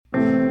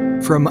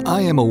From I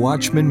Am a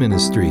Watchman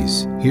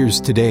Ministries, here's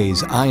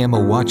today's I Am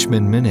a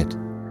Watchman Minute.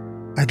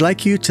 I'd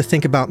like you to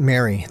think about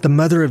Mary, the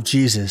mother of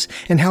Jesus,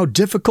 and how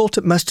difficult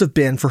it must have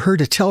been for her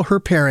to tell her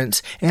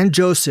parents and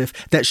Joseph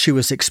that she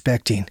was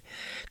expecting.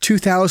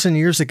 2,000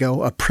 years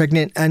ago, a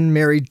pregnant,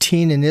 unmarried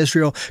teen in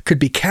Israel could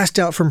be cast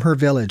out from her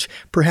village,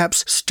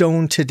 perhaps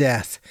stoned to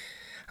death.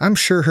 I'm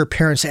sure her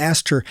parents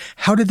asked her,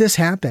 "How did this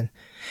happen?"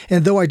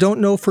 And though I don't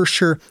know for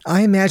sure,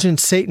 I imagine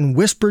Satan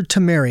whispered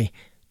to Mary,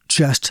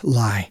 "Just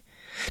lie.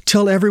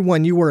 Tell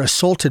everyone you were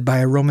assaulted by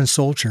a Roman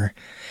soldier."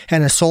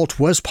 An assault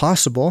was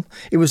possible.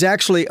 It was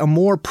actually a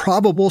more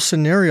probable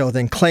scenario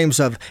than claims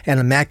of an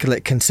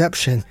immaculate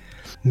conception.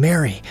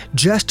 Mary,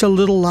 just a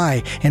little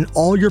lie, and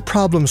all your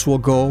problems will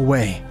go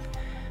away.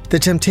 The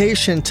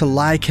temptation to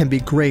lie can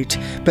be great,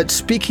 but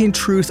speaking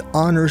truth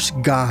honors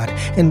God,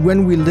 and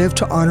when we live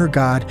to honor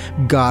God,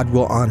 God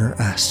will honor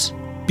us.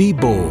 Be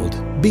bold,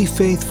 be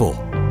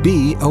faithful,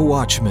 be a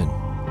watchman.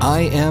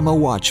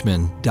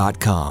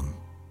 IamAWatchman.com